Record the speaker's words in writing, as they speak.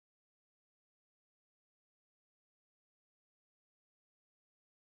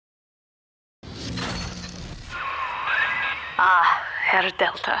Herr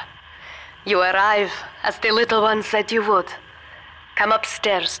Delta, you arrive as the little one said you would. Come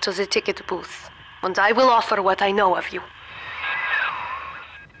upstairs to the ticket booth, and I will offer what I know of you.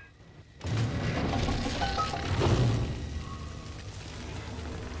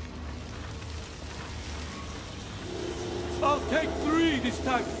 I'll take 3 this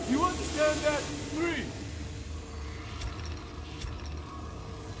time. You understand that? 3.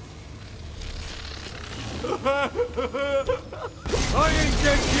 I ain't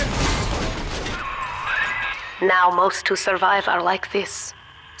dead yet. Now most who survive are like this.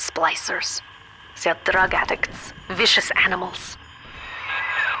 Splicers. They're drug addicts. Vicious animals.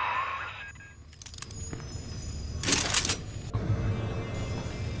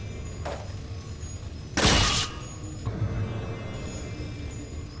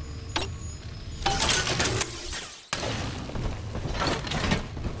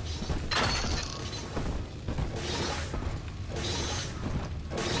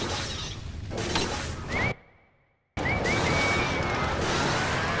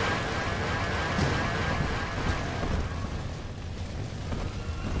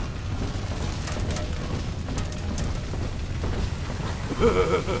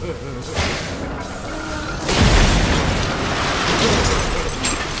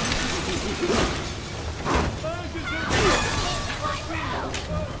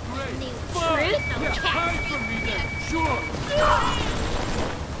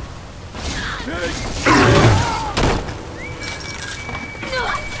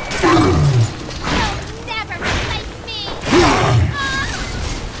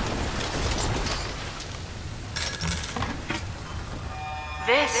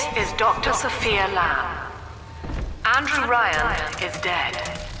 This is Dr. Sophia Lamb. Andrew Ryan is dead,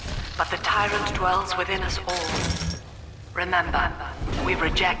 but the tyrant dwells within us all. Remember, we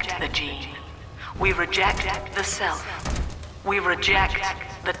reject the gene. We reject the self. We reject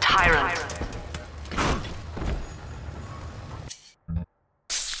the tyrant.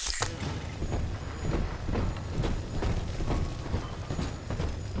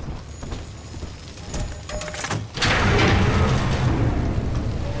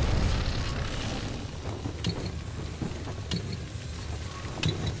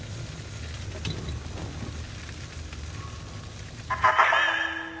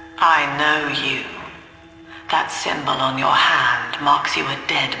 I know you. That symbol on your hand marks you a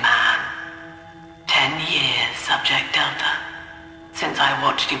dead man. 10 years, Subject Delta, since I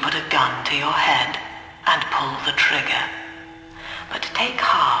watched you put a gun to your head and pull the trigger. But take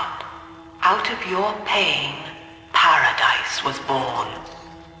heart. Out of your pain, paradise was born.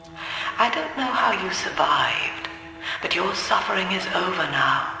 I don't know how you survived, but your suffering is over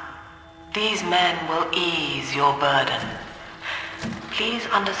now. These men will ease your burden. Please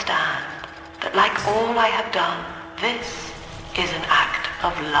understand that like all I have done, this is an act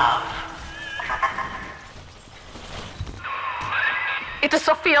of love. It is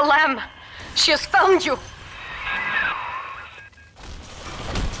Sophia Lamb. She has found you.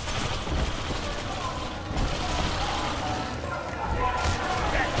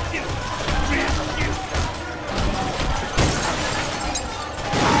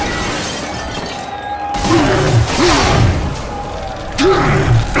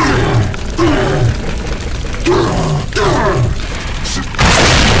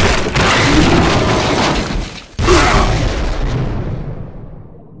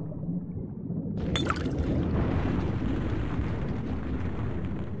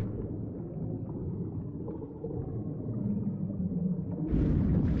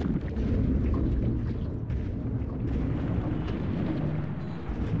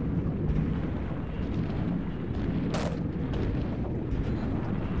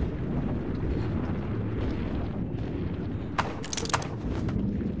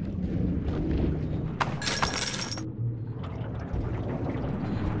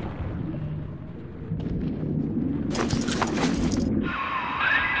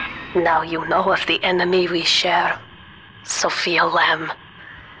 Now you know of the enemy we share, Sophia Lamb.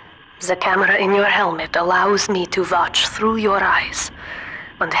 The camera in your helmet allows me to watch through your eyes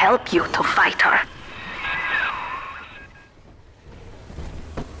and help you to fight her.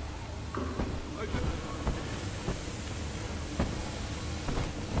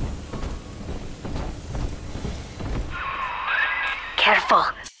 Careful.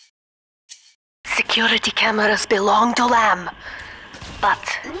 Security cameras belong to Lamb.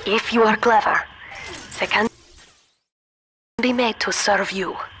 But if you are clever, they can be made to serve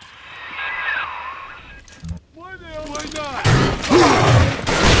you. Why not?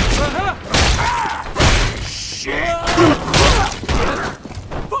 Shit!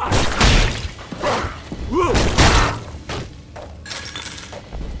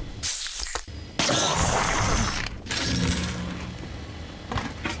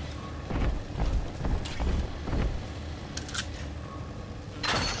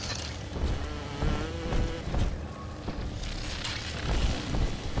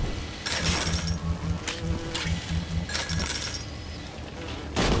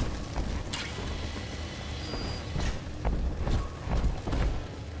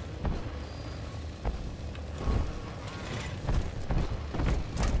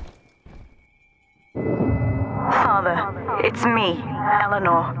 It's me,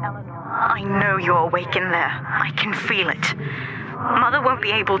 Eleanor. I know you're awake in there. I can feel it. Mother won't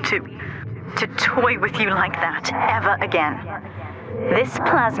be able to toy with you like that ever again. This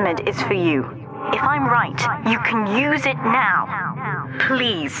plasmid is for you. If I'm right, you can use it now.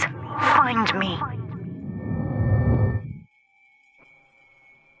 Please, find me.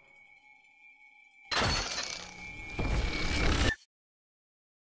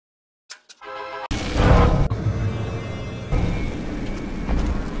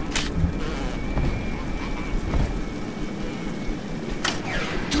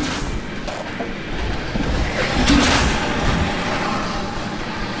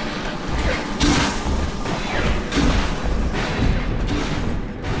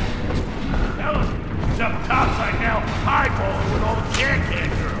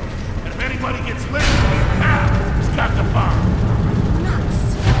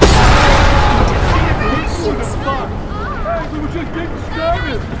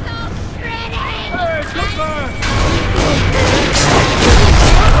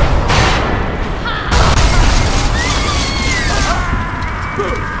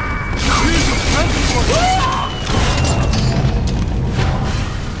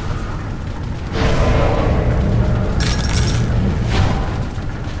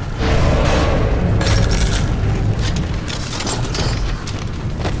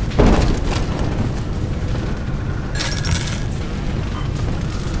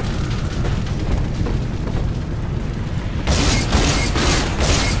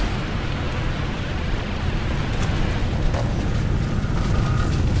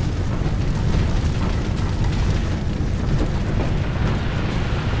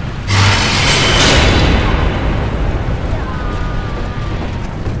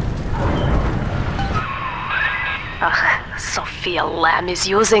 Sophia Lamb is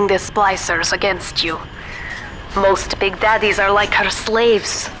using the splicers against you. Most big daddies are like her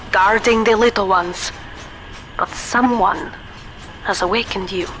slaves, guarding the little ones. But someone has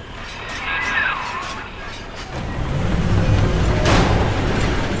awakened you.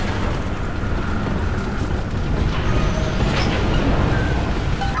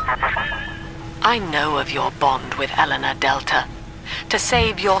 I know of your bond with Eleanor Delta. To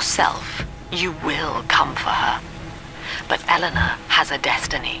save yourself, you will come for her. But Eleanor has a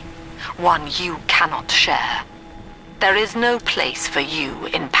destiny, one you cannot share. There is no place for you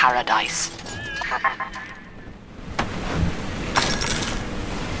in paradise.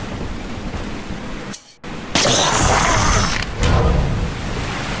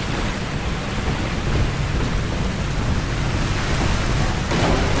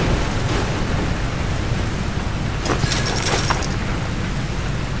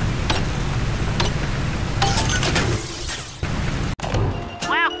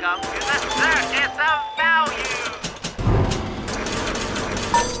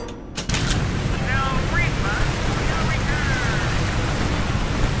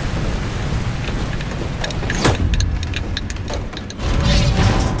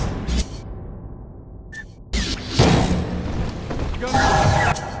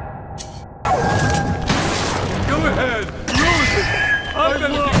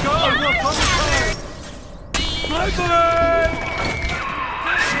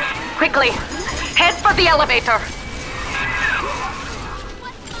 Quickly, head for the elevator.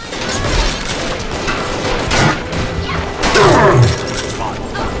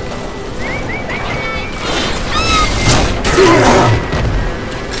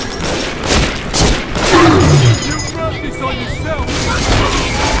 You brought this on yourself.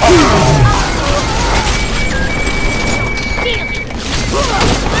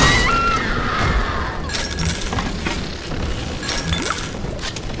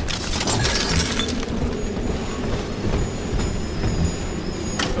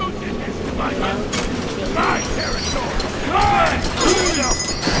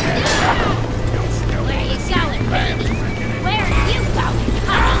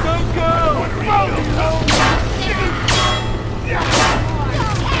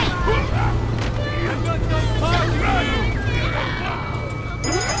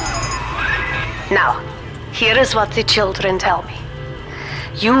 Now, here is what the children tell me.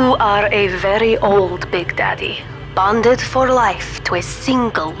 You are a very old Big Daddy, bonded for life to a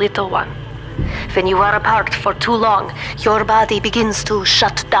single little one. When you are apart for too long, your body begins to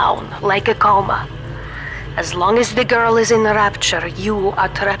shut down like a coma. As long as the girl is in the rapture, you are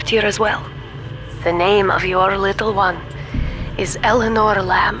trapped here as well. The name of your little one is Eleanor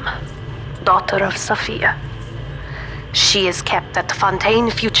Lamb, daughter of Sophia. She is kept at Fontaine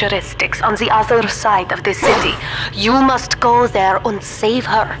Futuristics on the other side of the city. You must go there and save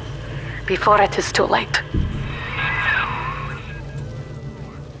her before it is too late.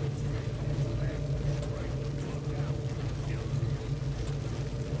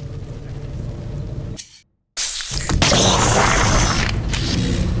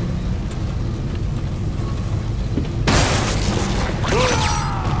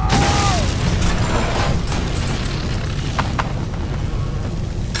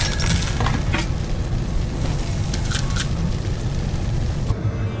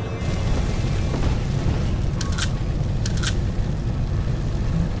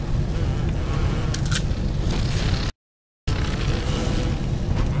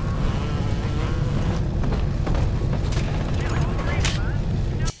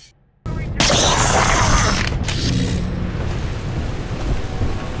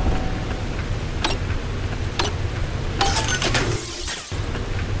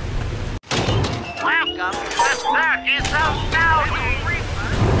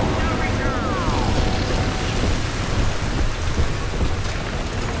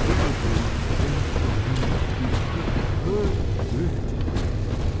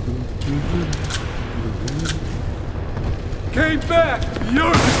 came back!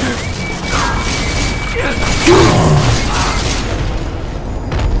 Yours again!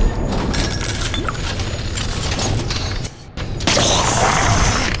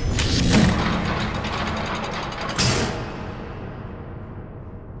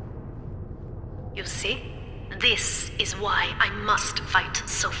 You see? This is why I must fight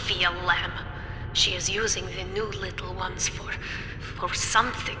Sophia Lamb. She is using the new little ones for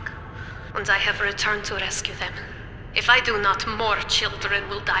something. And I have returned to rescue them. If I do not, more children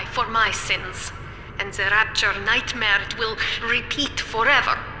will die for my sins. And the Rapture nightmare it will repeat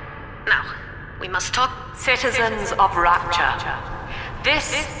forever. Now, we must talk. Citizens of Rapture,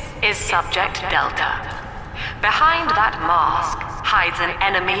 this is Subject Delta. Behind that mask hides an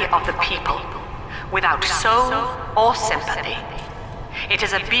enemy of the people, without soul or sympathy. It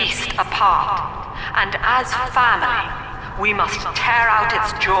is a beast apart, and as family, we must tear out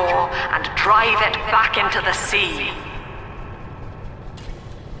its jaw and drive it back into the sea.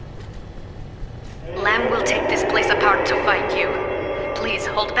 Lamb will take this place apart to find you. Please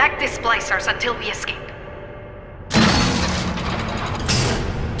hold back the splicers until we escape.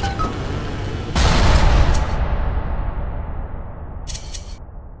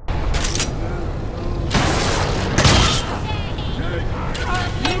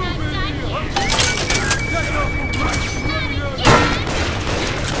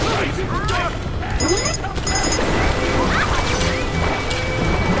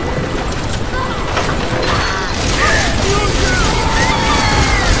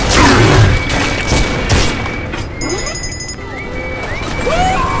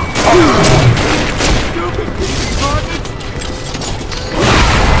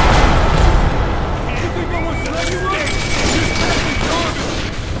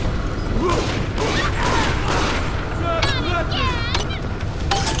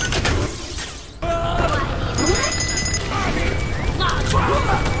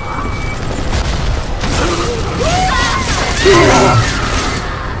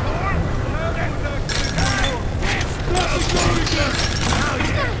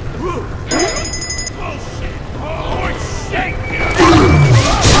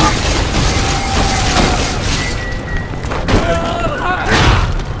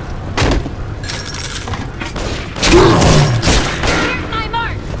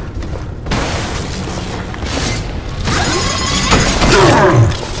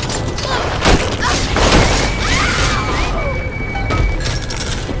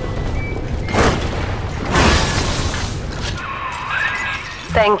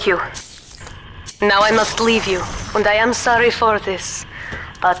 Thank you. Now I must leave you, and I am sorry for this.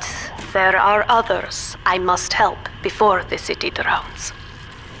 But there are others I must help before the city drowns.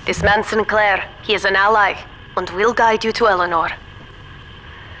 This man Sinclair, he is an ally, and will guide you to Eleanor.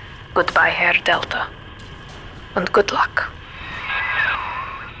 Goodbye, Herr Delta. And good luck.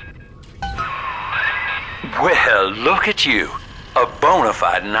 Well, look at you. A bona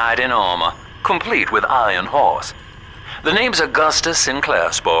fide knight in armor, complete with iron horse. The name's Augustus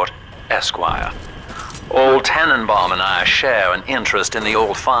Sinclair, Sport, Esquire. Old Tannenbaum and I share an interest in the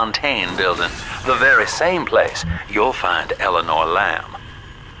old Fontaine building, the very same place you'll find Eleanor Lamb.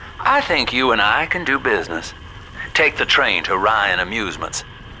 I think you and I can do business. Take the train to Ryan Amusements.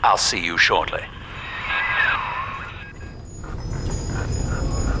 I'll see you shortly.